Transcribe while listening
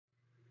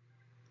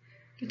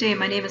Good day,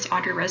 my name is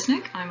Audrey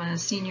Reznik. I'm a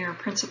senior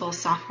principal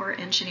software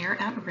engineer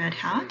at Red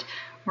Hat,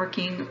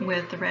 working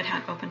with the Red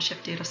Hat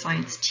OpenShift data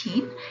science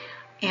team.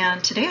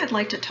 And today I'd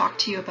like to talk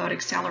to you about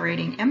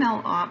accelerating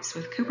MLOps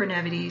with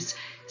Kubernetes,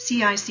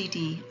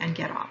 CI/CD, and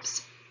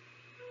GitOps.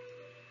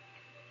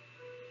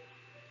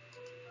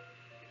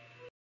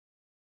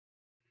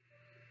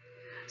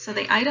 So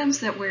the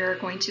items that we're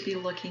going to be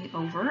looking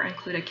over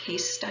include a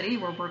case study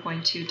where we're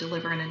going to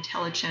deliver an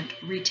intelligent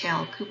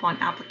retail coupon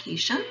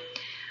application.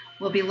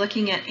 We'll be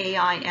looking at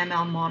AI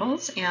ML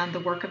models and the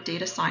work of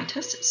data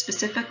scientists,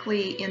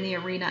 specifically in the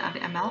arena of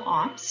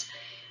MLOps.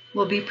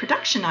 We'll be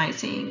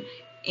productionizing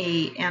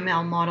a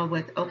ML model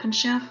with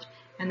OpenShift,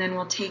 and then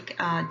we'll take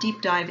a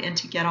deep dive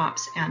into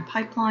GitOps and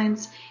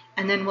Pipelines,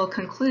 and then we'll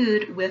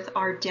conclude with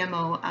our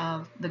demo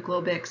of the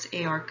Globix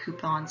AR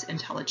Coupons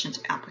intelligent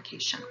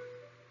application.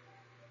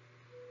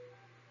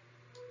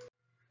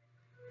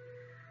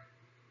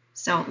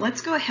 So let's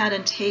go ahead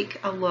and take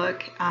a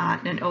look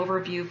at an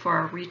overview for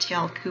our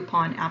retail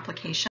coupon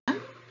application.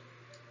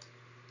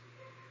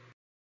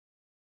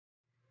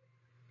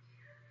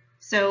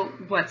 So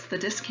what's the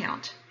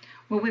discount?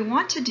 What we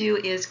want to do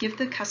is give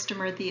the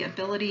customer the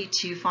ability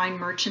to find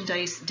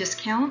merchandise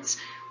discounts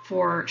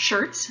for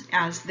shirts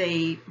as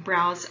they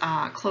browse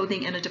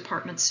clothing in a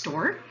department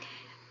store.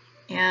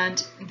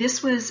 And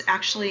this was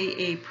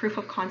actually a proof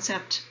of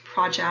concept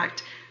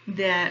project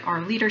that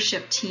our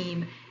leadership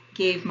team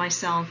gave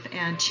myself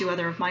and two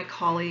other of my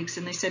colleagues,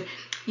 and they said,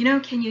 you know,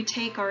 can you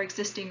take our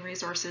existing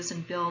resources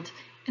and build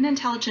an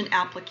intelligent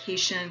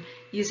application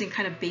using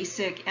kind of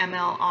basic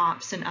ML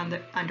ops in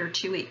under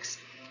 2 weeks?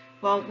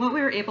 Well, what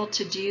we were able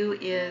to do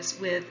is,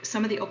 with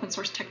some of the open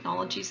source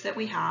technologies that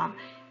we have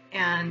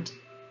and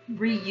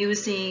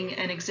reusing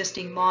an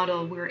existing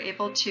model, we were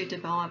able to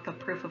develop a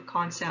proof of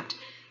concept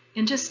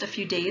in just a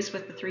few days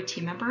with the 3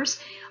 team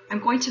members. I'm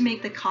going to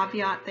make the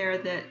caveat there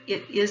that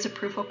it is a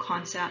proof of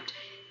concept.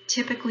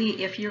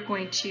 Typically, if you're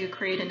going to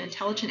create an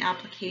intelligent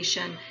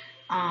application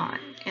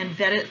and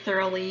vet it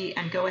thoroughly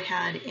and go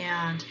ahead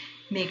and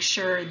make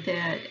sure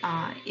that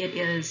it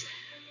is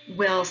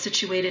well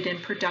situated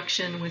in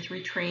production with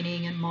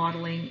retraining and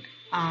modeling,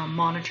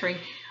 monitoring,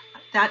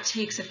 that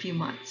takes a few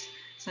months.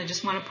 So I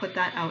just want to put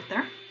that out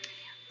there.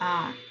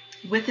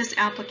 With this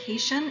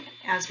application,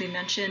 as we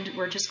mentioned,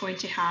 we're just going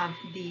to have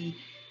the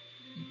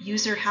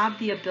user have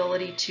the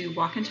ability to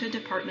walk into a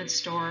department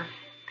store,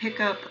 pick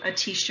up a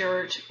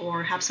t-shirt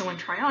or have someone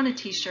try on a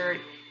t-shirt,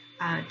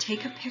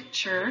 take a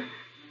picture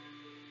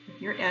with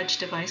your edge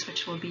device,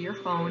 which will be your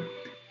phone,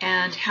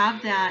 and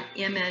have that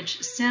image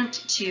sent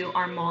to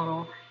our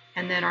model,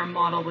 and then our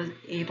model was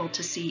able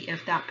to see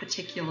if that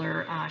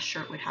particular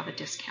shirt would have a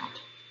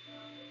discount.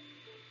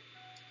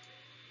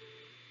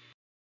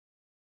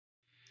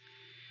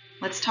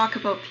 Let's talk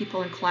about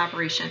people and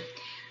collaboration.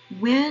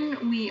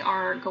 When we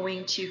are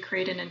going to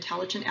create an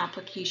intelligent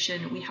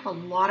application, we have a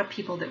lot of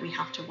people that we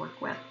have to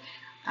work with.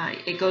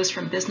 It goes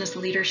from business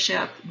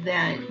leadership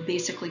that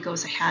basically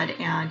goes ahead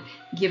and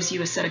gives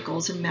you a set of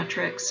goals and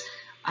metrics,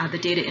 the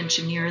data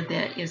engineer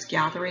that is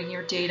gathering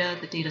your data,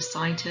 the data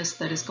scientist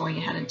that is going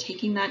ahead and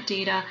taking that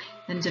data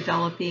and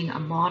developing a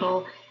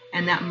model,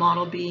 and that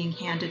model being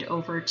handed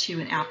over to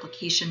an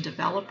application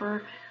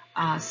developer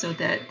so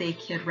that they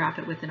could wrap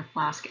it within a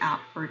Flask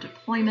app for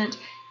deployment,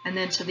 and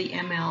then to the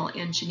ML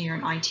engineer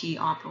and IT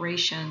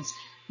operations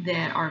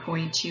that are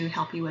going to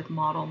help you with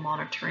model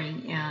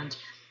monitoring and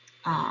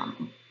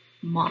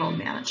model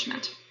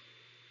management.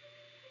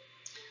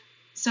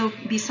 So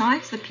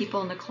besides the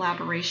people and the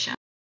collaboration,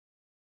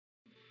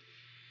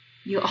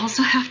 you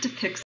also have to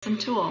pick some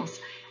tools.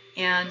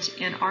 And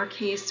in our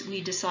case, we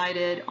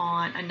decided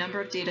on a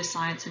number of data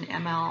science and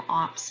ML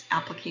ops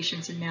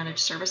applications and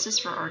managed services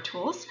for our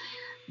tools.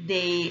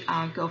 They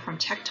go from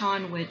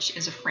Tekton, which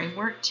is a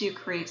framework to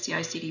create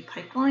CI/CD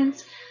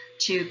pipelines,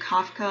 to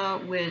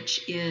Kafka,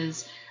 which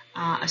is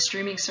a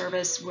streaming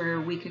service where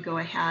we could go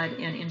ahead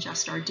and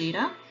ingest our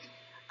data.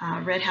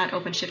 Red Hat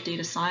OpenShift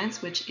Data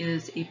Science, which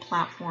is a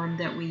platform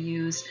that we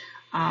use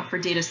for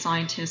data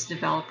scientists,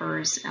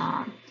 developers,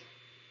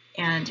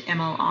 and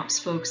ML ops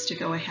folks to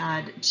go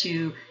ahead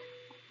to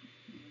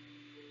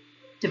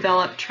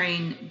develop,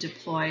 train,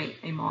 deploy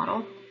a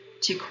model.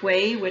 To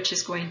Quay, which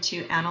is going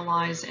to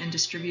analyze and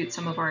distribute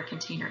some of our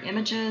container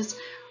images.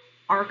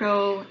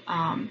 Argo,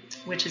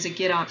 which is a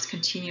GitOps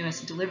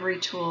continuous delivery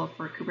tool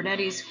for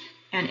Kubernetes,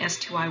 and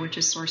S2I, which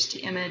is source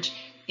to image.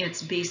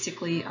 It's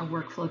basically a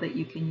workflow that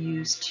you can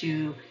use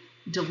to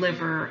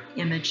deliver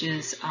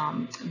images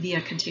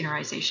via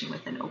containerization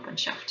within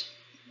OpenShift.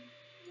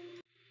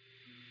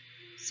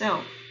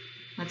 So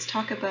let's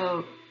talk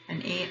about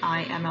an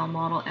AI ML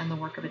model and the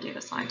work of a data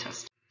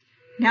scientist.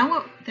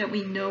 Now that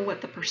we know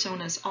what the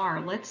personas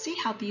are, let's see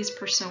how these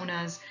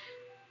personas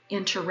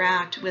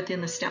interact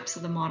within the steps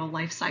of the model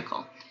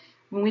lifecycle.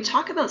 When we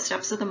talk about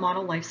steps of the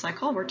model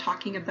lifecycle, we're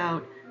talking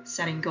about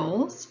setting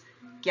goals,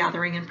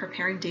 gathering and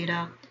preparing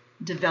data,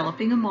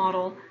 developing a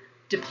model,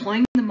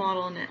 deploying the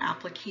model in an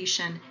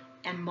application,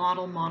 and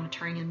model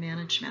monitoring and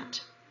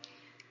management.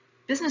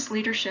 Business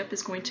leadership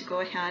is going to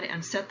go ahead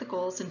and set the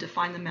goals and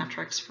define the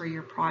metrics for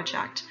your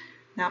project.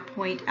 At that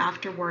point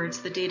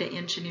afterwards, the data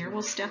engineer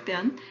will step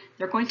in.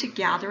 They're going to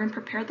gather and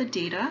prepare the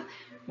data,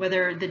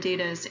 whether the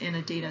data is in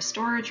a data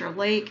storage or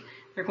lake.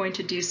 They're going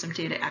to do some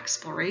data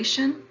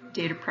exploration,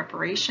 data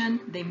preparation.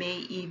 They may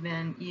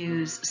even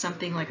use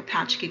something like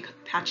Apache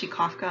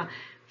Kafka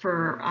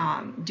for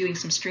doing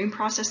some stream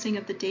processing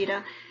of the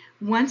data.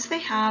 Once they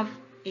have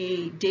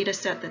a data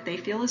set that they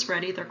feel is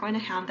ready, they're going to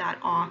hand that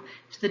off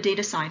to the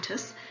data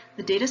scientist.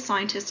 The data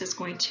scientist is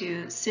going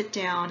to sit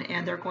down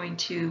and they're going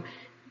to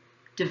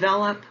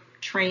develop,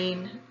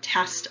 train,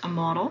 test a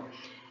model.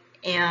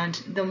 And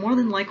they'll more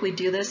than likely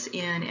do this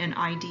in an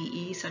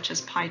IDE such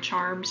as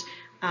PyCharms,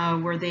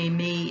 where they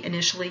may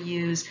initially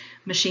use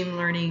machine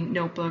learning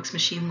notebooks,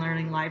 machine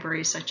learning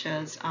libraries such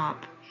as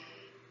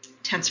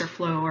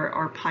TensorFlow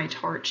or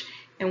PyTorch.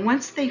 And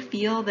once they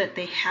feel that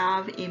they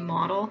have a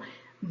model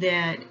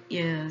that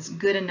is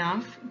good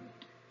enough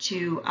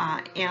to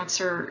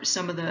answer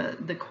some of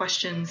the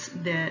questions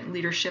that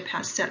leadership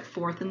has set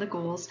forth in the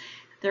goals,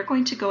 they're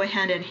going to go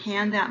ahead and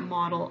hand that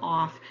model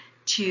off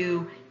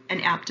to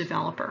an app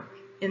developer.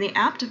 And the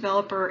app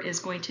developer is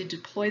going to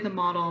deploy the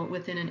model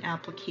within an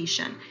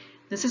application.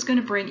 This is going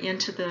to bring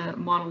into the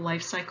model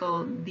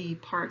lifecycle the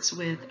parts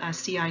with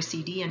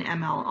CI/CD and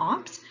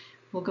MLOps.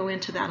 We'll go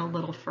into that a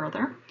little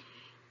further.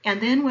 And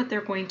then what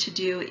they're going to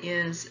do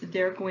is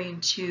they're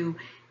going to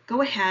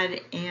go ahead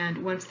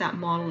and once that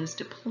model is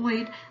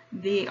deployed,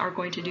 they are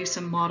going to do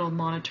some model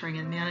monitoring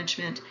and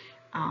management.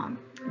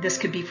 This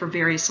could be for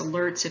various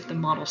alerts if the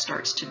model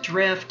starts to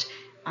drift,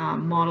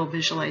 model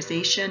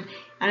visualization.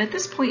 And at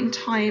this point in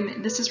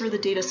time, this is where the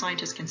data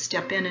scientist can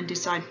step in and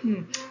decide,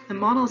 the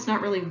model is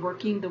not really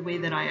working the way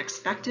that I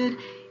expected.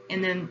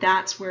 And then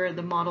that's where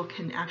the model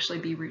can actually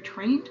be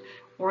retrained,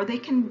 or they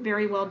can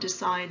very well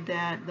decide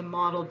that the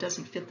model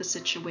doesn't fit the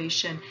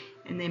situation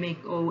and they may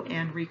go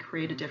and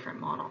recreate a different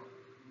model.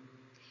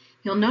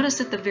 You'll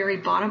notice at the very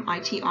bottom,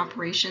 IT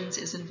operations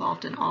is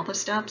involved in all the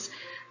steps.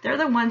 They're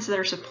the ones that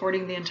are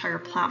supporting the entire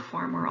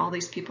platform where all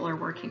these people are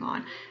working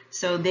on.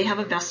 So they have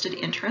a vested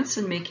interest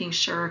in making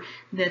sure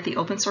that the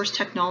open source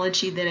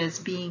technology that is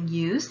being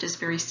used is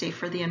very safe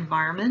for the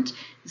environment,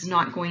 is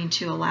not going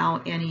to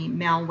allow any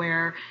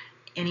malware,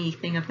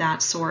 anything of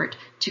that sort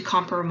to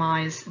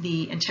compromise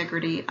the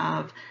integrity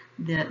of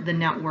the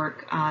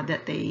network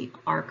that they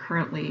are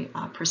currently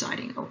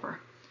presiding over.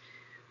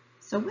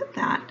 So with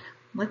that,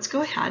 let's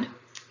go ahead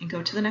and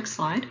go to the next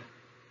slide.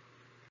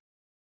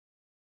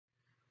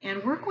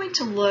 And we're going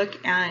to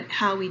look at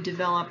how we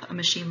develop a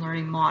machine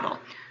learning model.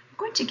 I'm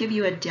going to give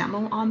you a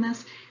demo on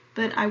this,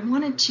 but I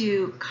wanted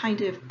to kind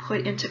of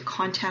put into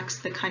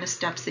context the kind of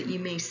steps that you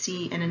may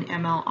see in an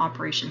ML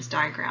operations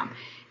diagram.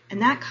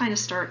 And that kind of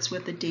starts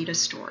with the data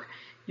store.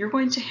 You're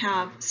going to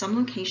have some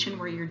location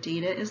where your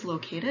data is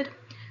located.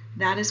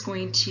 That is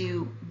going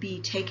to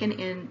be taken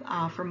in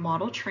for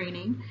model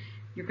training.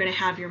 You're going to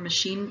have your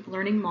machine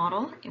learning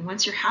model, and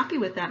once you're happy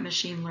with that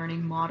machine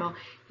learning model,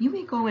 you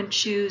may go and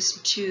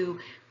choose to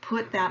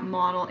put that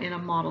model in a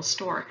model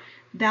store.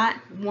 That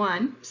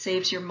one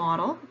saves your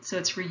model, so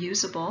it's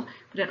reusable,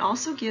 but it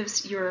also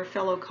gives your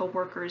fellow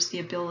coworkers the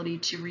ability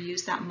to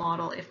reuse that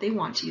model if they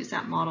want to use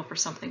that model for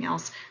something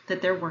else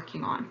that they're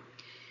working on.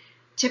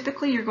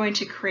 Typically, you're going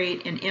to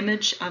create an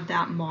image of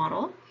that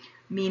model,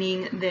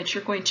 meaning that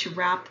you're going to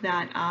wrap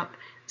that up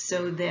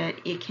so that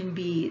it can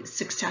be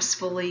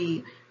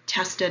successfully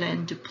tested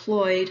and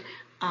deployed.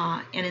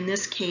 And in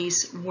this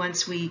case,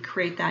 once we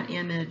create that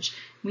image,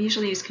 we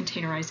usually use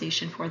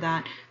containerization for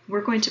that.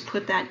 We're going to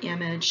put that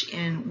image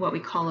in what we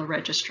call a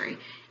registry.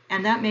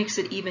 And that makes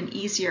it even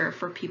easier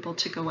for people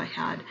to go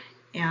ahead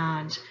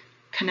and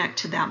connect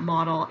to that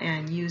model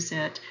and use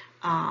it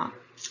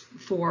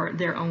for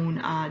their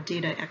own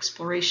data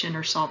exploration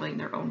or solving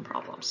their own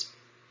problems.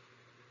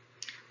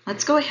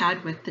 Let's go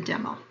ahead with the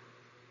demo.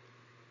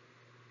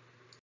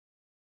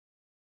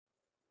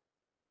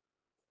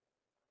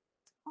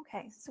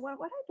 Okay, so what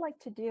I'd like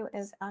to do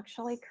is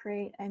actually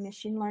create a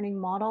machine learning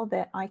model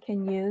that I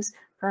can use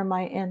for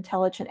my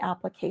intelligent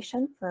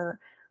application, for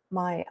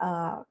my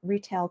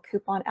retail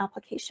coupon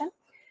application,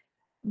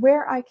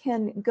 where I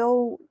can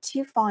go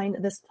to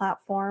find this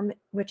platform,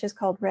 which is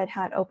called Red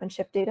Hat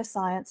OpenShift Data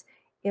Science,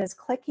 is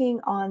clicking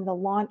on the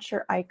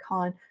launcher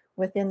icon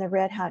within the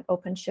Red Hat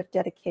OpenShift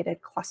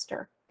dedicated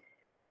cluster.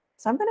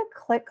 So I'm going to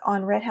click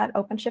on Red Hat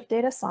OpenShift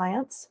Data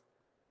Science,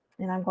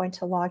 and I'm going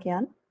to log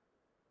in.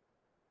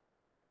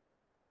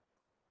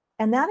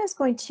 And that is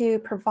going to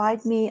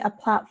provide me a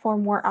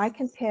platform where I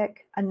can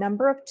pick a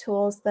number of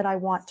tools that I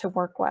want to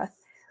work with.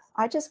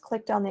 I just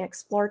clicked on the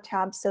Explore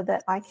tab so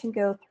that I can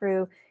go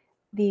through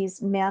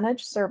these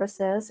managed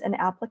services and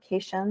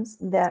applications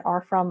that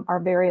are from our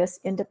various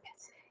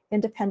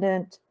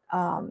independent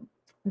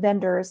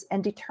vendors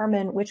and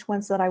determine which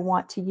ones that I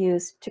want to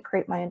use to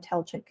create my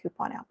intelligent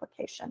coupon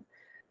application.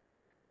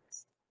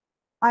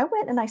 I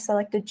went and I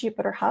selected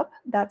Jupyter Hub.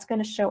 That's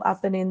going to show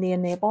up in the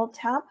Enable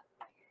tab.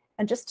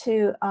 And just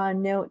to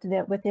note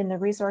that within the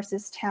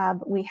Resources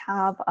tab, we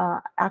have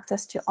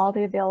access to all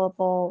the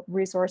available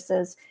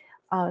resources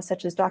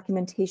such as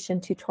documentation,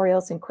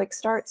 tutorials, and quick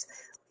starts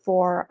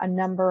for a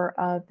number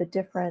of the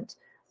different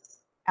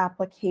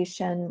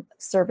application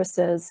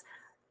services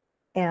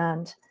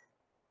and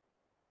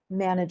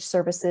managed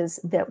services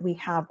that we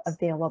have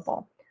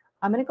available.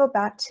 I'm going to go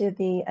back to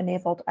the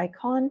enabled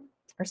icon,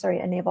 or sorry,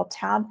 enabled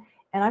tab,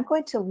 and I'm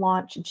going to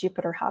launch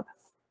Jupyter Hub.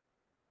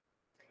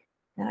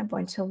 And I'm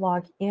going to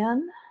log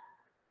in.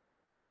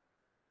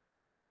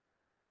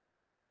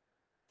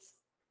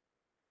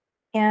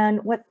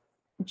 And what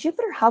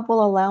Jupyter Hub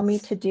will allow me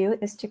to do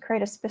is to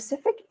create a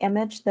specific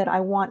image that I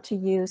want to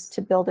use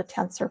to build a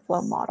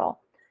TensorFlow model.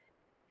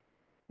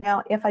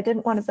 Now, if I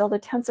didn't want to build a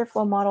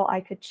TensorFlow model, I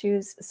could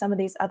choose some of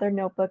these other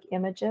notebook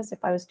images.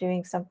 If I was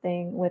doing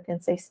something within,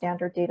 say,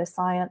 standard data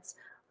science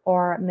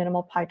or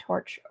minimal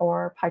PyTorch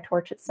or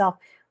PyTorch itself,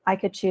 I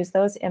could choose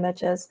those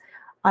images.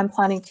 I'm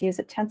planning to use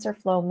a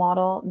TensorFlow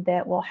model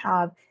that will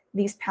have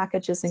these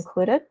packages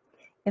included.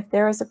 If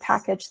there is a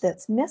package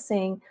that's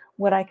missing,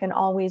 what I can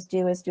always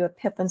do is do a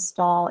pip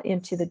install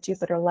into the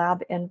Jupyter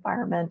Lab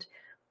environment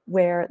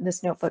where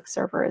this notebook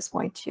server is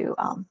going to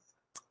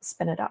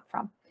spin it up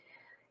from.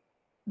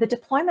 The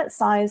deployment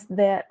size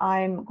that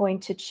I'm going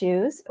to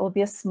choose will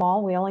be a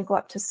small. We only go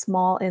up to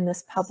small in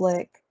this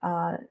public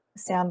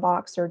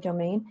sandbox or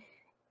domain.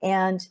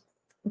 And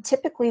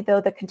typically,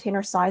 though, the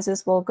container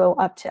sizes will go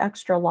up to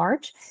extra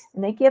large,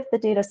 and they give the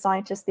data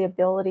scientists the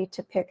ability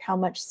to pick how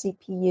much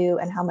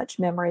CPU and how much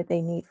memory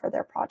they need for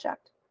their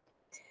project.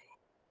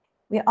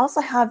 We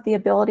also have the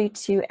ability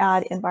to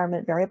add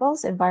environment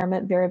variables.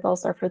 Environment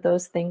variables are for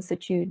those things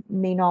that you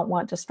may not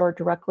want to store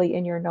directly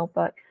in your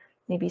notebook,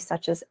 maybe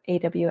such as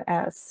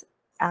AWS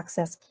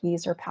access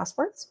keys or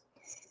passwords.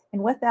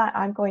 And with that,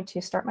 I'm going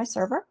to start my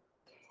server.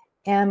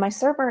 And my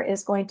server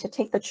is going to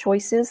take the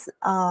choices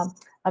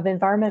of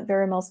environment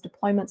variables,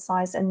 deployment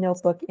size, and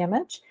notebook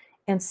image,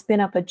 and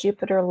spin up a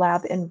Jupyter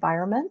Lab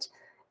environment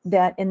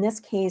that in this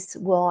case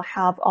will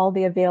have all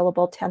the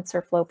available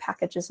TensorFlow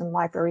packages and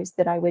libraries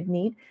that I would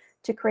need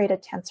to create a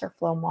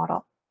TensorFlow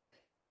model.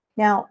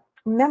 Now,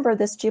 remember,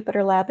 this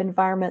Jupyter Lab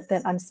environment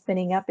that I'm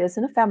spinning up is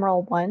an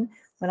ephemeral one.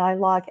 When I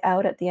log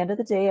out at the end of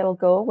the day, it'll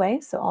go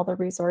away. So all the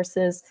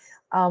resources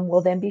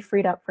will then be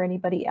freed up for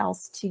anybody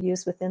else to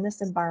use within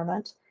this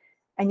environment.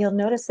 And you'll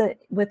notice that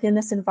within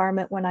this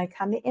environment, when I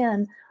come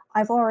in,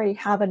 I've already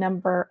have a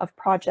number of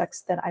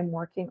projects that I'm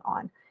working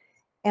on.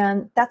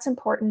 And that's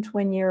important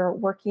when you're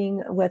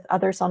working with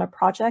others on a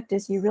project,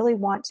 is you really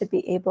want to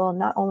be able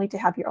not only to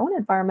have your own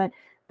environment,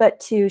 but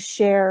to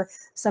share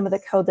some of the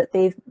code that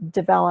they've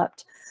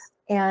developed.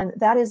 And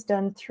that is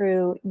done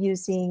through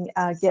using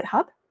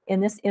GitHub. In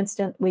this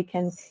instant, we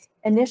can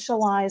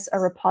initialize a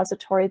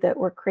repository that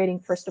we're creating,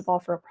 first of all,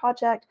 for a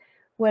project.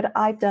 What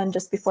I've done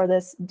just before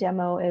this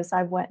demo is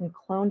I went and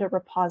cloned a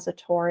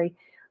repository.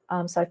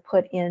 So I've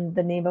put in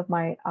the name of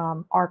my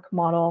ARC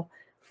model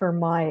for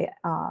my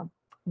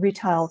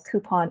retail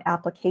coupon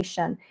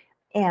application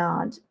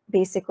and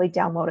basically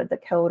downloaded the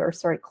code, or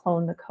sorry,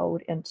 cloned the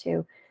code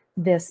into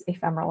this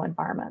ephemeral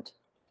environment.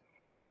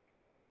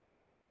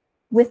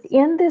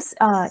 Within this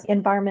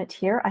environment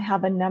here, I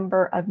have a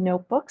number of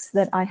notebooks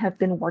that I have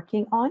been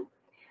working on.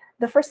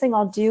 The first thing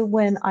I'll do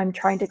when I'm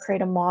trying to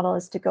create a model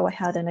is to go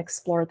ahead and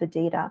explore the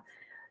data.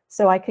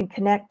 So I can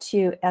connect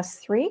to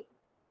S3.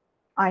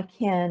 I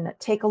can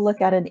take a look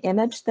at an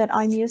image that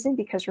I'm using,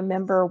 because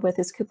remember, with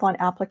this coupon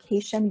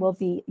application, we'll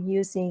be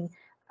using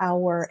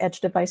our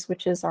edge device,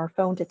 which is our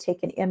phone, to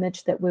take an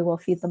image that we will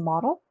feed the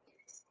model.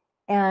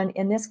 And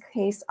in this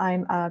case,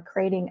 I'm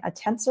creating a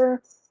tensor.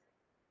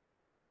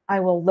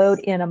 I will load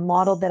in a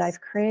model that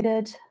I've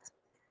created.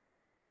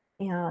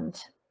 And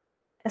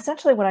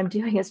essentially what I'm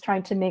doing is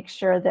trying to make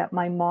sure that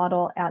my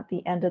model at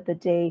the end of the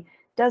day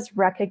does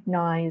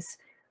recognize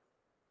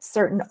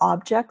certain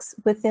objects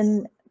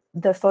within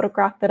the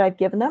photograph that I've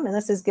given them. And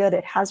this is good.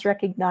 It has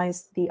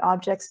recognized the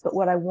objects, but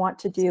what I want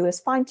to do is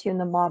fine tune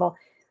the model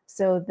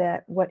so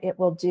that what it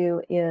will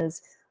do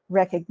is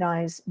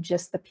recognize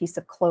just the piece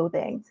of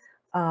clothing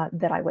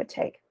that I would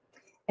take.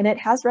 And it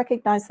has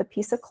recognized the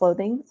piece of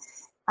clothing.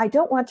 I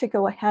don't want to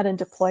go ahead and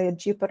deploy a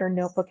Jupyter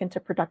notebook into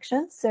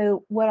production.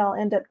 So what I'll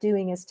end up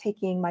doing is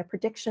taking my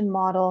prediction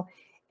model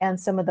and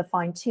some of the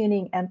fine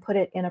tuning and put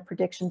it in a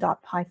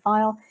prediction.py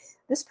file.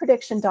 This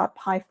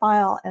prediction.py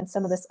file and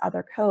some of this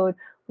other code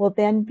will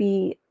then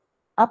be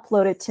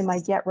uploaded to my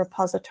Get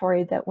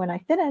repository that when I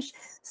finish,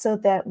 so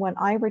that when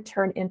I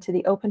return into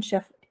the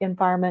OpenShift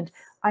environment,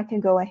 I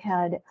can go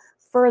ahead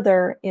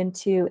further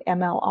into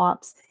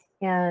MLOps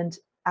and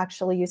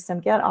actually use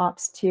some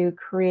GitOps to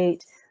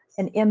create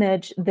an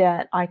image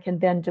that I can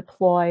then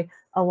deploy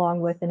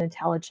along with an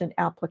intelligent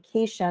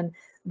application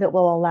that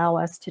will allow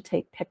us to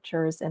take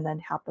pictures and then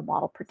have the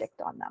model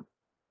predict on them.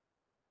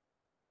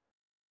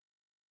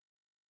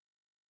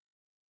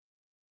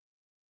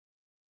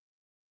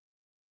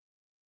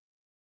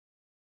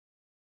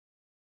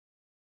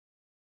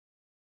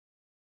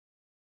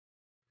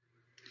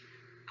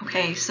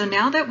 Okay, so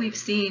now that we've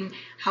seen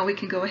how we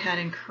can go ahead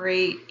and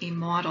create a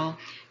model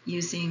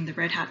using the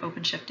Red Hat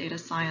OpenShift Data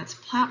Science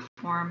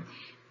platform,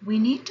 we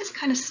need to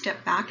kind of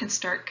step back and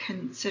start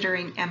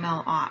considering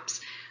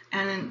MLOps.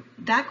 And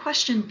that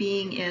question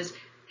being is,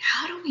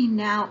 how do we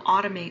now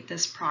automate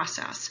this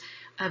process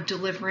of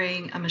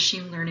delivering a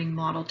machine learning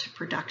model to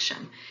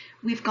production?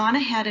 We've gone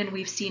ahead and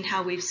we've seen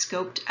how we've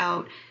scoped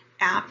out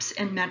apps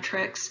and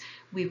metrics.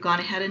 We've gone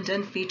ahead and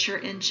done feature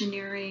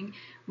engineering.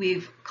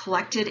 We've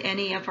collected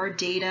any of our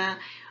data.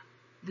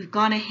 We've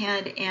gone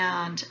ahead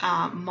and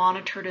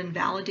monitored and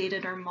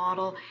validated our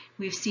model.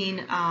 We've seen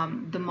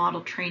the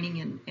model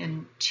training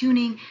and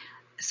tuning.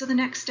 So the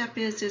next step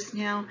is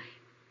now,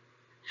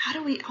 how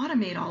do we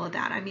automate all of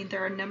that? I mean,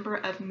 there are a number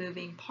of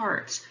moving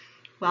parts.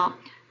 Well,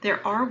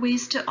 there are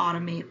ways to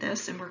automate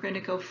this, and we're going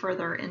to go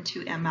further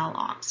into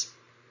MLOps.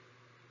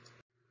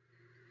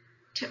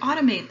 To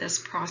automate this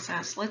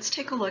process, let's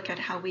take a look at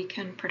how we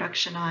can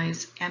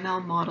productionize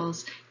ML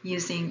models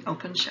using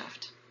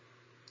OpenShift.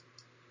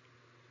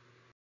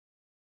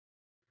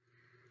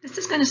 This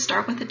is going to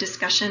start with a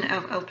discussion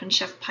of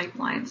OpenShift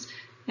pipelines.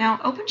 Now,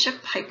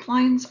 OpenShift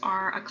pipelines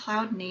are a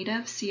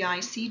cloud-native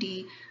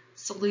CI/CD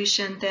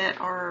solution that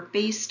are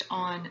based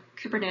on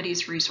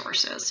Kubernetes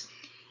resources.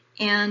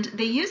 And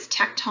they use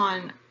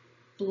Tecton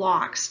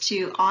blocks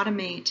to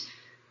automate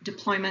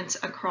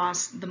deployments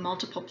across the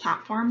multiple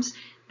platforms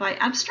by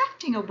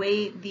abstracting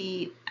away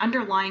the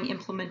underlying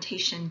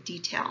implementation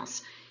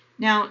details.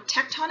 Now,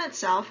 Tecton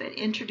itself, it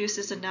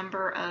introduces a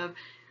number of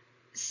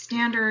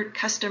standard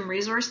custom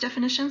resource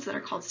definitions that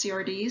are called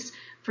CRDs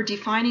for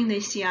defining the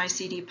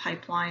CI/CD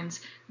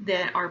pipelines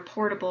that are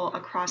portable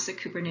across the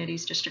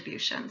Kubernetes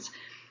distributions.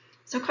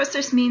 So of course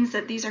this means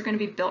that these are going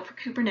to be built for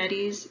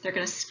Kubernetes, they're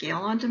going to scale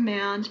on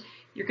demand,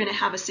 you're going to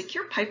have a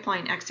secure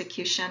pipeline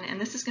execution, and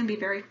this is going to be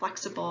very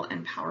flexible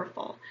and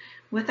powerful.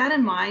 With that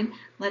in mind,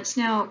 let's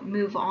now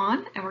move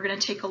on and we're going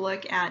to take a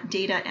look at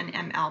data and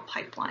ML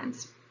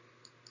pipelines.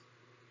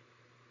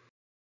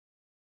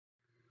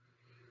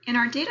 In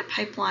our data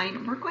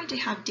pipeline, we're going to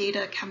have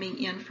data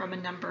coming in from a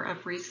number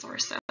of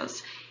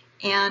resources.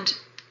 And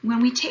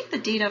when we take the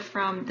data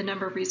from the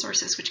number of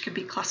resources, which could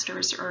be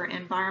clusters or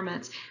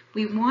environments,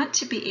 we want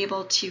to be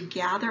able to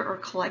gather or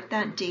collect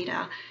that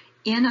data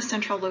in a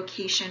central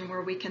location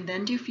where we can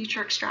then do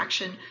feature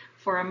extraction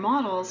for our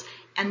models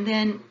and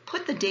then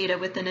put the data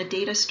within a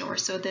data store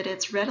so that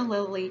it's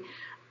readily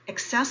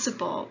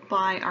accessible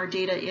by our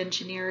data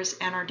engineers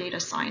and our data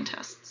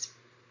scientists.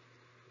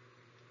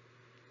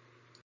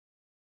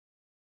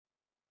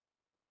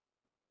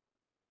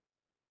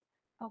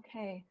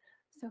 Okay,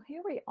 so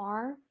here we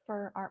are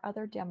for our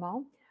other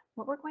demo.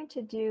 What we're going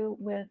to do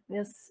with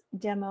this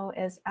demo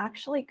is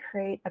actually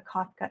create a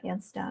Kafka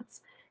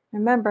instance.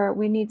 Remember,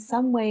 we need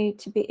some way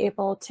to be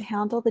able to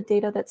handle the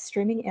data that's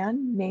streaming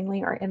in,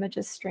 mainly our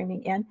images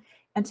streaming in,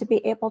 and to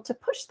be able to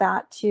push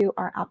that to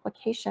our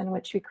application,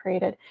 which we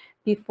created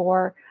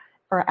before,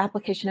 or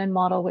application and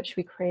model, which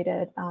we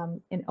created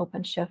in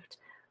OpenShift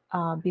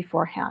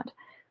beforehand.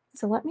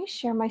 So let me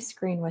share my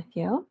screen with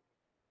you.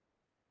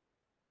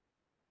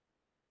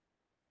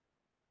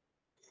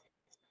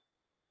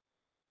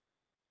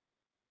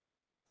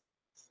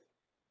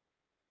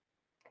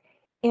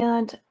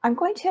 And I'm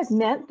going to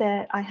admit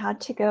that I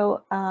had to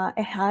go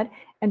ahead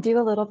and do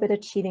a little bit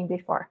of cheating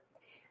before.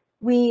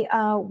 We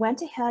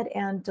went ahead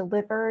and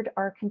delivered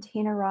our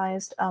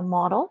containerized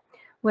model.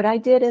 What I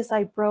did is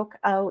I broke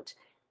out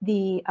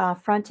the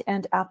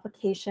front-end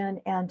application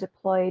and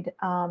deployed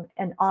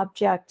an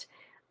object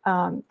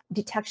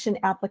detection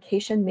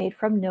application made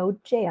from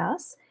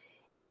Node.js.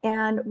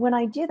 And when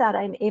I do that,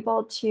 I'm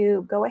able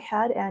to go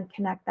ahead and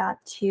connect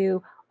that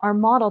to our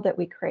model that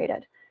we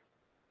created.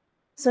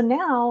 So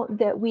now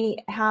that we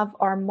have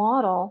our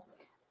model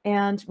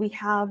and we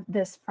have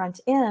this front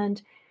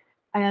end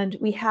and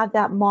we have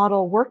that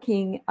model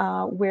working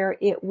where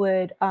it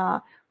would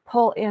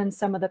pull in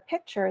some of the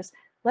pictures,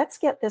 let's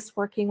get this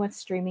working with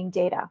streaming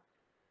data.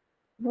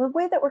 The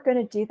way that we're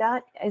going to do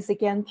that is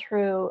again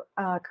through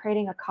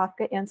creating a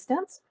Kafka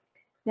instance.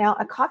 Now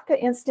a Kafka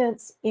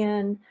instance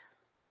in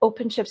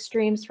OpenShift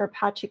streams for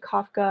Apache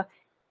Kafka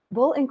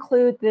will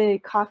include the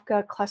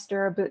Kafka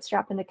cluster or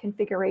bootstrap and the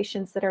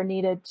configurations that are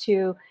needed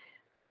to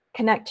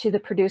connect to the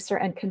producer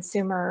and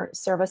consumer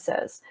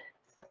services.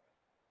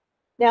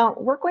 Now,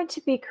 we're going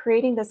to be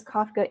creating this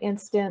Kafka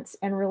instance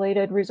and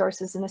related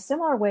resources in a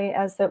similar way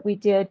as that we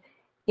did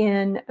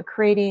in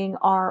creating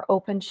our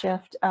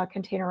OpenShift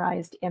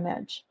containerized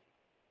image.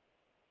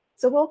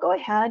 So we'll go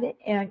ahead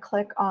and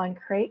click on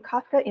Create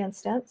Kafka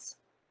Instance.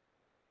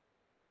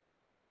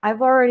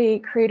 I've already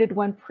created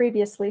one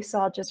previously,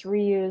 so I'll just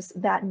reuse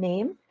that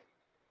name.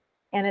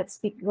 And it's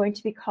going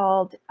to be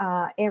called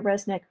a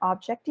Reznik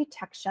Object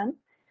Detection.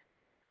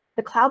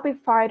 The cloud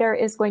provider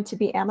is going to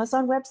be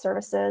Amazon Web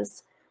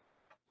Services.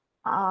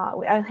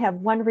 I have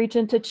one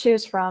region to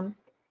choose from,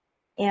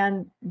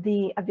 and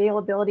the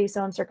availability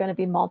zones are going to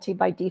be multi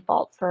by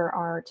default for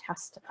our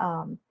test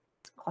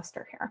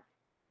cluster here.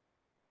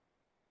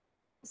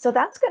 So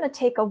that's going to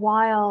take a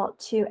while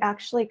to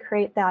actually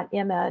create that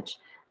image.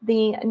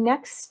 The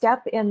next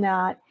step in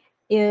that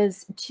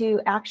is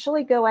to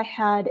actually go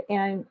ahead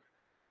and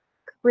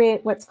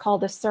create what's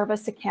called a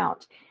service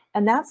account.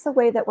 And that's the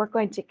way that we're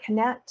going to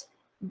connect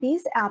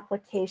these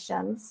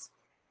applications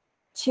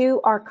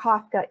to our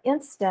Kafka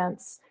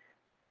instance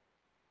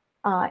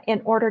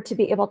in order to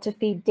be able to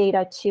feed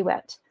data to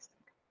it.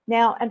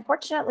 Now,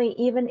 unfortunately,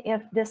 even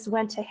if this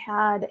went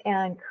ahead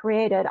and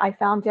created, I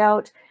found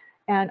out,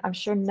 and I'm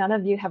sure none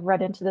of you have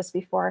read into this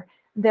before,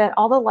 that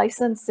all the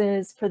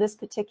licenses for this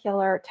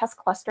particular test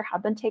cluster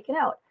have been taken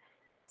out.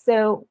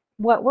 So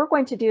what we're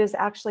going to do is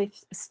actually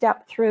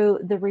step through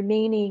the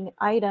remaining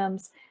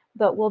items,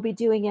 but we'll be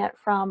doing it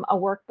from a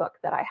workbook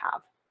that I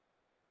have.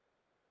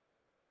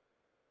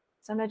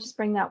 So I'm going to just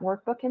bring that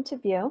workbook into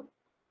view.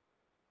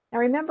 Now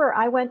remember,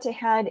 I went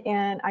ahead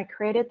and I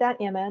created that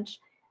image.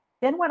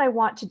 Then what I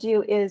want to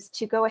do is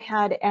to go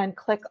ahead and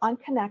click on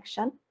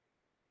connection.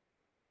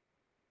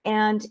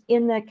 And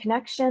in the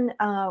connection,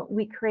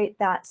 we create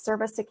that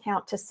service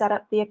account to set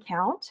up the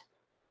account.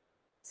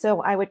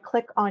 So I would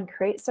click on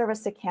create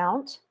service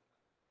account.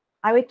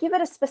 I would give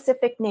it a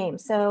specific name.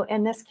 So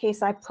in this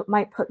case, I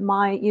might put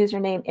my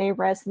username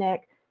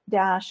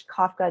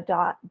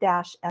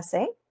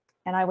Reznik-Kafka.-SA,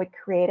 and I would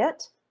create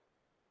it.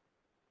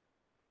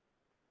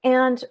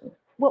 And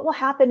what will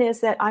happen is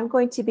that I'm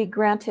going to be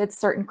granted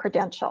certain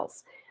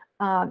credentials.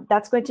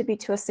 That's going to be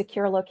to a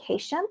secure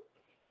location.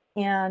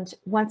 And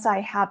once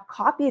I have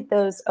copied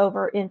those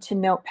over into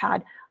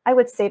Notepad, I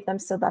would save them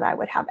so that I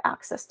would have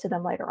access to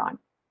them later on.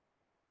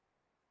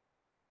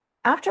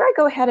 After I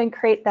go ahead and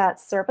create that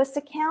service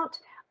account,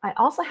 I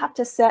also have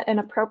to set an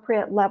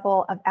appropriate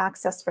level of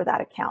access for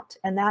that account.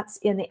 And that's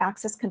in the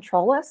access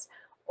control list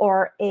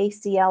or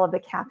ACL of the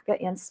Kafka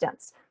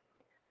instance.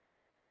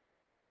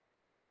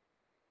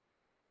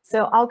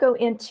 So I'll go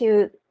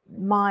into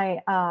my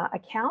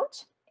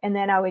account, and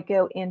then I would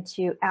go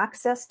into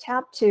Access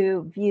tab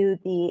to view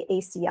the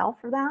ACL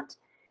for that.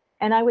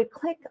 And I would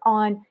click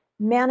on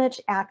Manage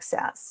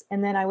Access,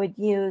 and then I would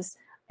use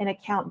an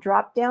account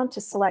dropdown to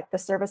select the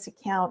service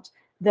account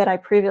that I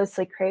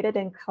previously created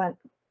and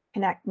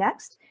connect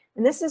next.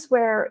 And this is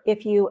where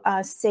if you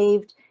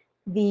saved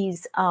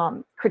these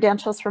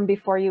credentials from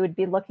before, you would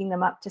be looking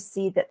them up to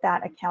see that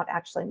that account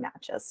actually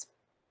matches.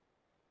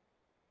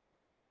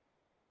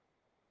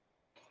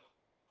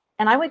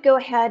 And I would go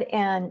ahead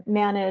and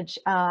manage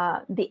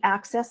the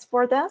access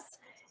for this.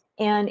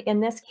 And in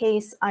this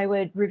case, I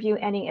would review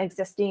any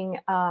existing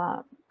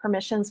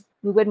permissions.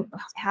 We wouldn't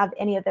have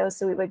any of those,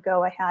 so we would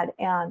go ahead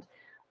and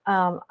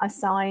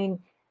assign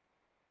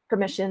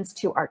permissions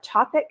to our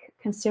topic,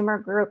 consumer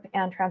group,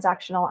 and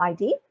transactional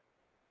ID.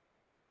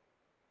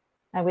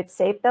 I would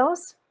save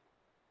those.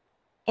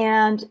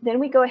 And then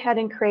we go ahead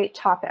and create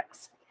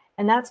topics.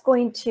 And that's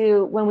going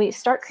to, when we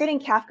start creating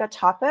Kafka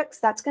topics,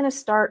 that's going to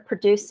start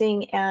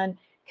producing and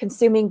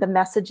consuming the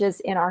messages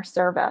in our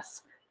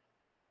service.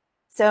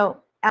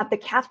 So at the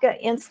Kafka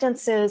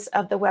instances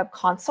of the web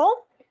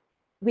console,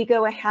 we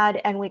go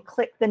ahead and we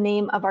click the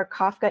name of our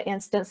Kafka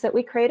instance that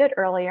we created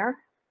earlier.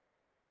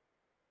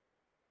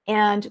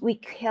 And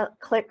we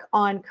click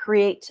on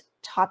create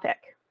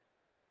topic.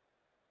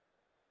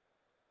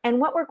 And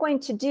what we're going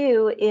to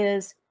do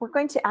is we're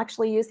going to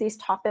actually use these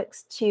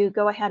topics to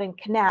go ahead and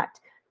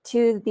connect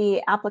to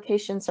the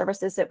application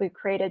services that we've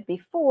created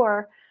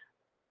before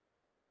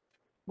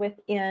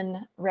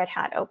within Red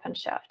Hat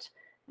OpenShift.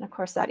 And of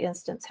course, that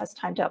instance has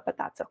timed out, but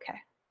that's okay.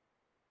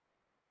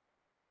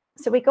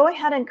 So we go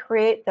ahead and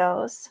create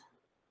those.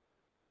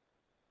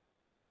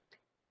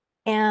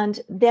 And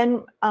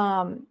then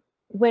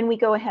when we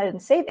go ahead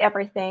and save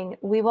everything,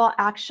 we will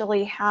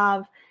actually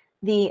have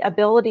the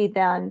ability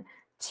then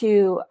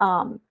to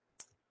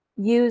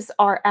use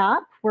our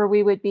app where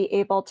we would be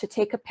able to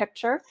take a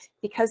picture.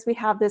 Because we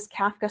have this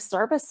Kafka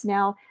service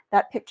now,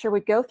 that picture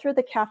would go through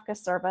the Kafka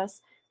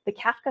service. The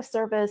Kafka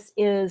service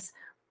is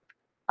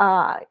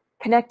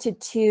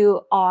connected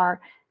to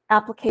our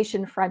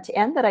application front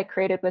end that I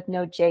created with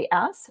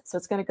Node.js. So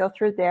it's going to go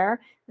through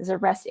there. There's a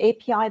REST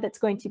API that's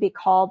going to be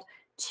called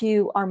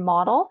to our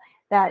model.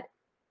 That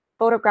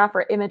photograph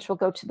or image will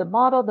go to the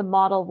model. The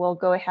model will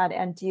go ahead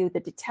and do the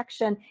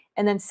detection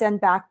and then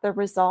send back the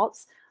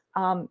results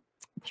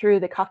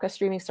through the Kafka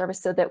streaming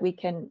service so that we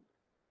can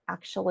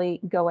actually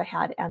go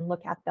ahead and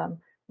look at them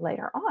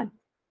later on.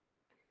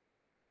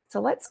 So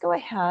let's go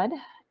ahead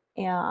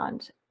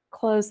and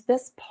close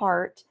this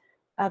part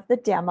of the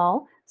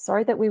demo.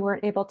 Sorry that we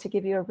weren't able to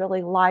give you a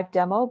really live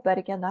demo, but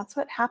again, that's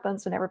what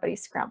happens when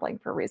everybody's scrambling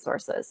for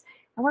resources.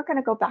 And we're going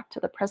to go back to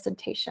the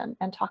presentation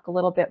and talk a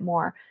little bit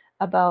more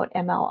about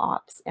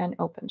MLOps and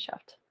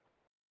OpenShift.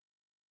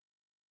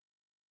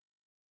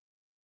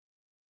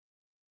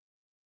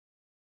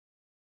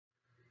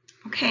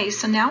 Okay,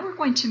 so now we're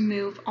going to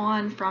move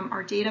on from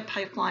our data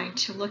pipeline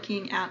to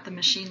looking at the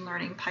machine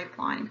learning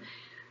pipeline.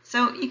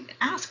 So you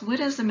ask, what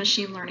is a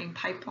machine learning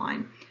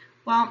pipeline?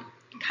 Well,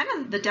 kind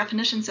of the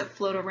definitions that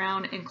float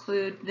around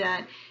include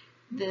that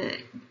the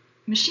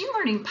machine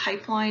learning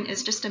pipeline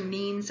is just a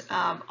means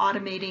of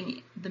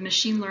automating the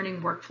machine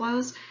learning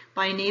workflows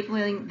by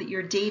enabling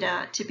your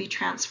data to be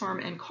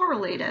transformed and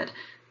correlated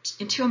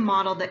into a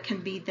model that can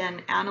be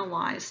then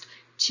analyzed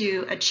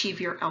to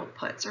achieve your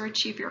outputs or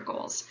achieve your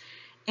goals.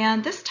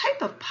 And this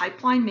type of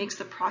pipeline makes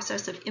the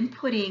process of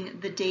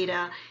inputting the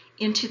data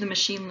into the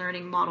machine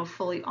learning model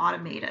fully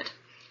automated.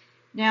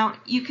 Now,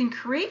 you can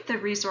create the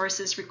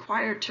resources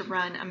required to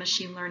run a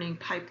machine learning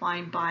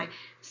pipeline by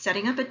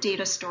setting up a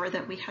data store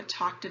that we had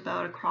talked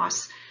about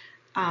across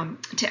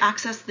to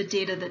access the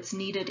data that's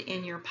needed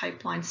in your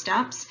pipeline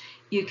steps.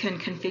 You can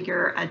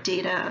configure a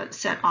data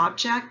set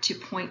object to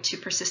point to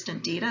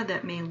persistent data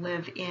that may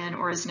live in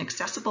or is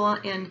inaccessible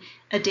in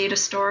a data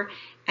store,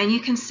 and you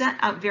can set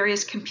up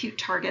various compute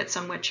targets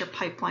on which your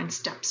pipeline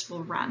steps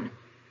will run.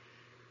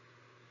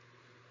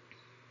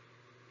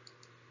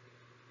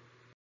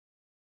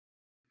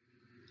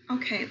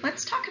 Okay,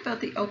 let's talk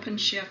about the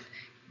OpenShift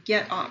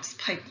GitOps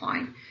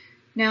pipeline.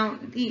 Now,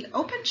 the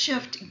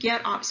OpenShift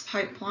GitOps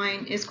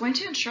pipeline is going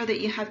to ensure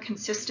that you have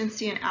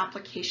consistency in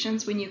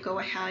applications when you go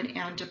ahead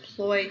and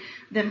deploy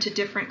them to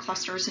different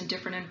clusters in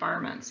different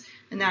environments.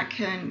 And that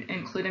can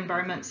include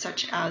environments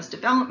such as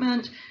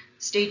development,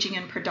 staging,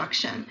 and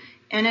production.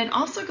 And it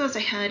also goes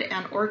ahead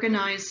and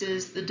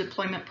organizes the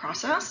deployment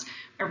process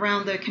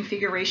around the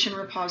configuration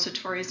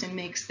repositories and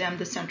makes them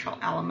the central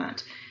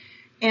element.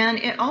 And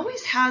it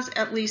always has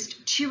at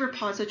least two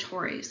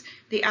repositories,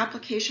 the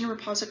application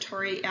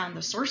repository and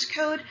the source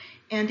code,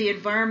 and the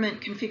environment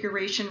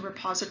configuration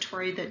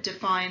repository that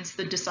defines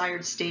the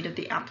desired state of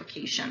the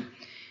application.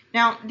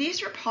 Now,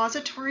 these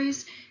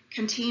repositories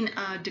contain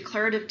a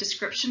declarative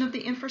description of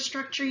the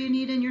infrastructure you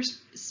need in your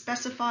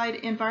specified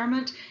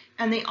environment,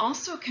 and they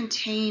also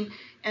contain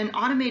an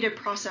automated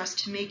process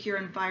to make your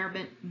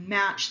environment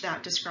match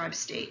that described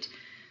state.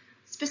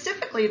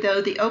 Specifically, though,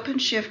 the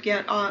OpenShift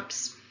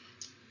GitOps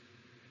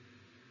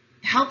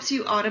helps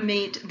you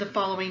automate the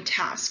following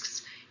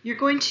tasks. You're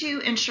going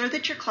to ensure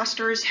that your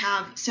clusters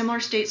have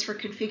similar states for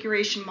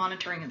configuration,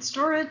 monitoring, and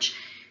storage.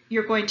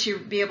 You're going to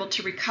be able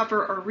to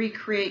recover or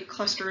recreate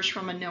clusters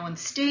from a known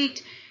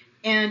state,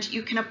 and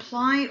you can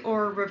apply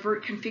or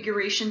revert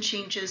configuration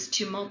changes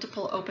to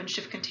multiple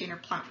OpenShift Container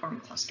Platform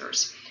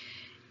clusters.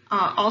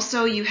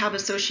 Also, you have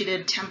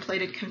associated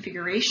templated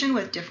configuration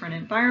with different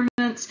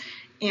environments.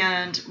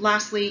 And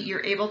lastly,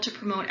 you're able to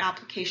promote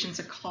applications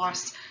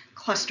across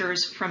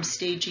clusters from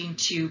staging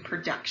to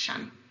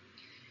production.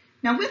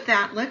 Now with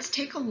that, let's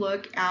take a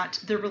look at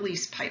the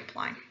release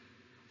pipeline.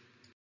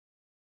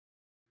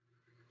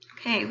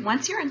 Okay,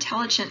 once your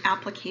intelligent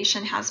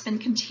application has been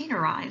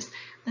containerized,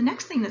 the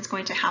next thing that's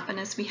going to happen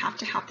is we have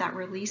to have that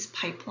release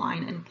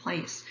pipeline in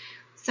place.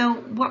 So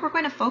what we're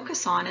going to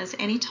focus on is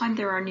anytime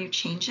there are new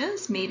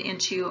changes made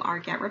into our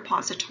Git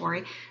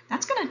repository,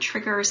 that's going to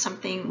trigger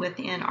something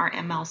within our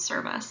ML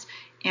service.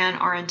 And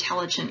our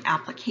intelligent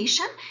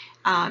application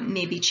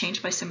may be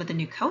changed by some of the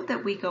new code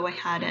that we go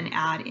ahead and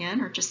add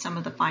in, or just some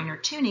of the finer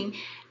tuning,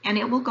 and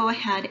it will go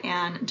ahead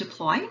and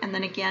deploy. And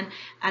then again,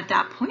 at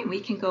that point, we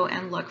can go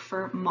and look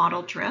for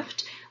model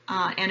drift.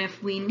 And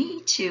if we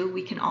need to,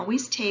 we can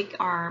always take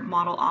our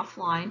model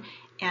offline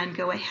and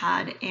go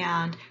ahead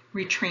and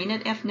retrain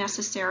it if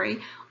necessary,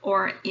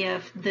 or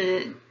if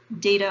the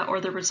data or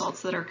the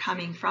results that are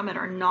coming from it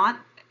are not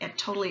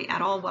totally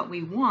at all what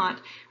we want,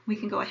 we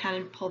can go ahead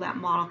and pull that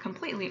model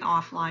completely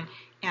offline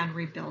and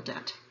rebuild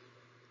it.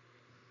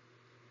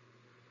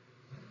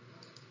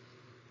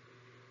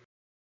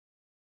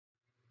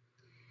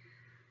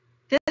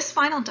 This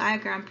final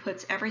diagram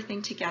puts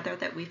everything together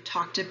that we've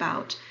talked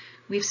about.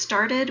 We've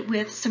started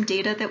with some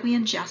data that we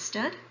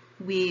ingested.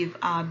 We've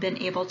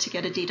been able to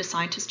get a data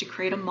scientist to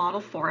create a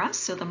model for us,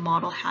 so the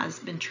model has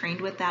been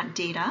trained with that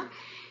data.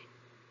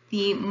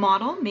 The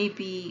model may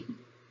be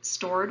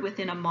stored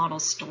within a model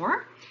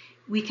store.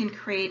 We can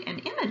create an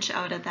image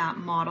out of that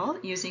model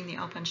using the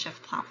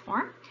OpenShift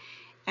platform,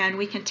 and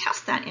we can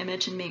test that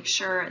image and make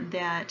sure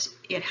that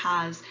it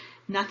has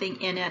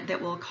nothing in it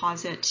that will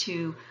cause it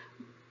to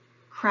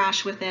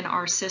crash within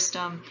our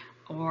system,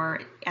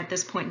 or at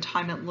this point in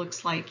time it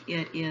looks like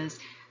it is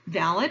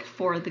valid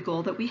for the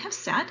goal that we have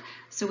set.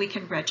 So we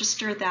can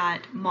register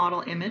that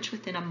model image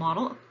within a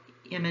model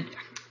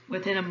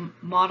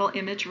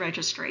image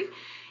registry.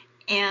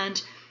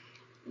 And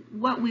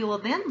what we will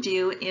then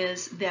do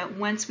is that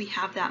once we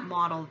have that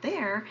model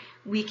there,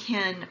 we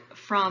can,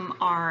 from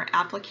our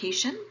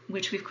application,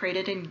 which we've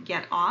created in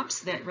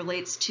GitOps that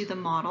relates to the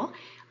model,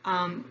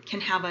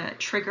 can have a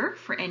trigger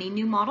for any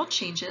new model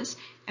changes,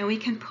 and we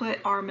can put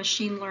our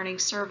machine learning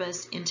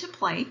service into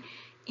play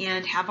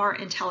and have our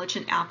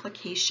intelligent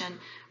application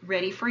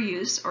ready for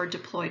use or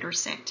deployed or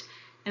synced.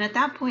 And at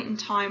that point in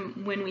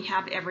time, when we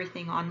have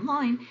everything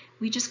online,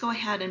 we just go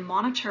ahead and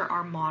monitor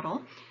our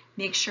model,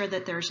 make sure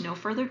that there's no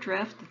further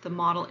drift, that the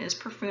model is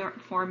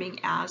performing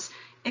as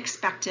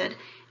expected,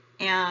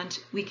 and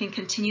we can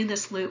continue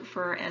this loop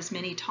for as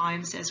many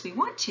times as we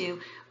want to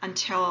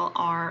until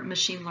our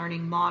machine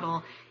learning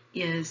model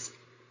is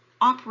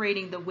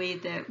operating the way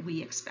that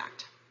we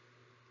expect.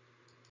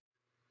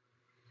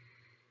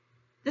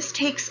 This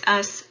takes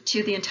us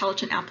to the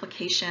intelligent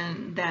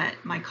application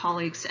that my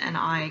colleagues and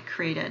I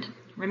created.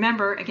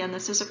 Remember, again,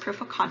 this is a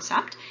proof of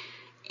concept,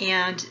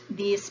 and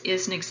this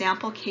is an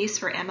example case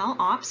for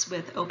MLOps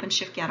with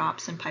OpenShift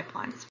GitOps and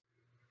Pipelines.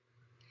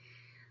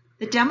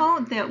 The demo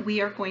that we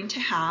are going to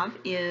have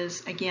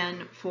is,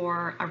 again,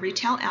 for a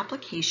retail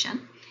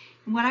application.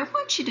 And what I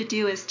want you to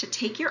do is to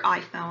take your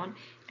iPhone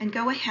and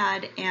go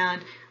ahead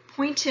and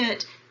point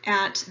it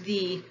at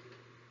the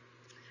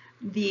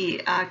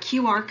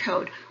QR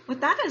code.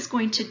 What that is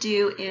going to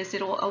do is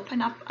it'll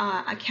open up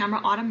a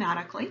camera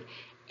automatically,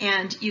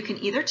 and you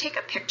can either take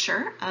a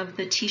picture of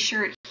the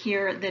t-shirt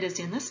here that is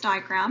in this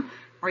diagram,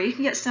 or you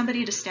can get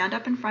somebody to stand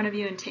up in front of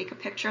you and take a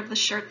picture of the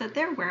shirt that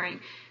they're wearing.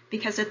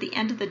 Because at the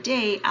end of the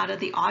day, out of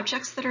the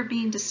objects that are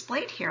being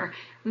displayed here,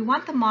 we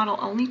want the model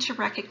only to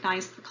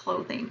recognize the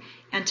clothing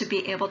and to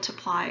be able to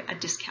apply a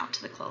discount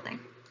to the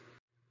clothing.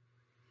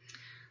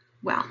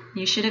 Well,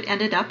 you should have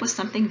ended up with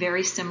something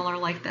very similar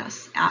like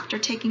this. After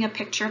taking a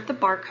picture of the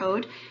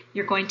barcode,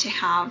 you're going to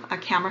have a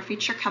camera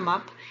feature come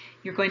up.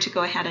 You're going to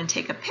go ahead and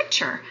take a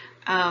picture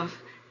of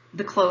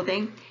the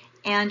clothing,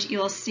 and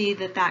you'll see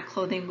that that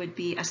clothing would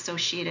be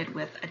associated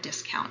with a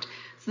discount.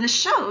 So this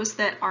shows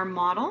that our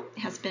model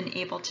has been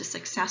able to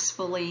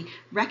successfully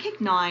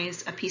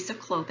recognize a piece of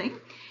clothing.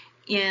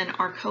 In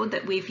our code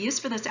that we've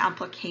used for this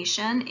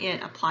application,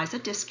 it applies a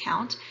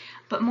discount.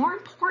 But more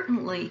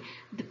importantly,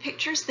 the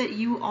pictures that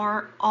you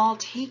are all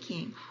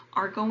taking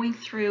are going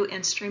through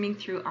and streaming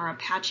through our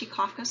Apache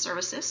Kafka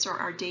services, or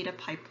our data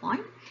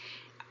pipeline.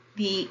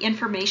 The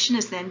information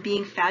is then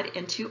being fed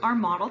into our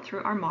model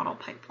through our model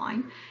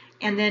pipeline.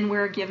 And then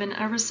we're given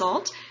a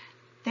result,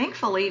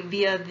 thankfully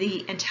via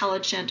the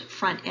intelligent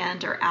front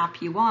end or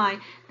app UI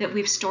that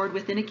we've stored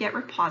within a Git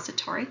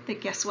repository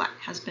that, guess what,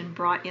 has been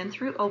brought in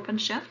through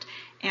OpenShift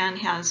and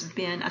has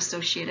been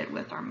associated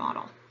with our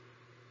model.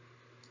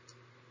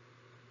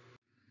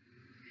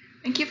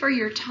 Thank you for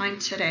your time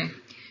today.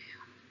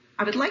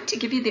 I would like to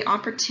give you the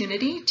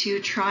opportunity to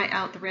try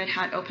out the Red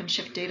Hat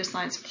OpenShift Data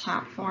Science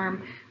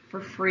platform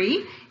for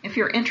free. If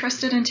you're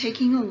interested in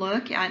taking a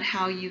look at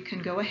how you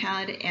can go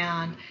ahead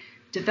and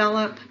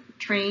develop,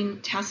 train,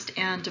 test,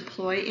 and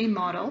deploy a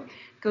model,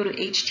 go to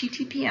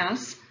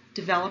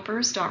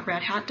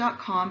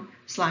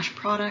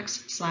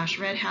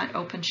https://developers.redhat.com/products/Red Hat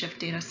OpenShift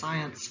Data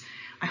Science.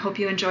 I hope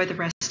you enjoy the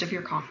rest of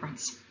your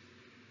conference.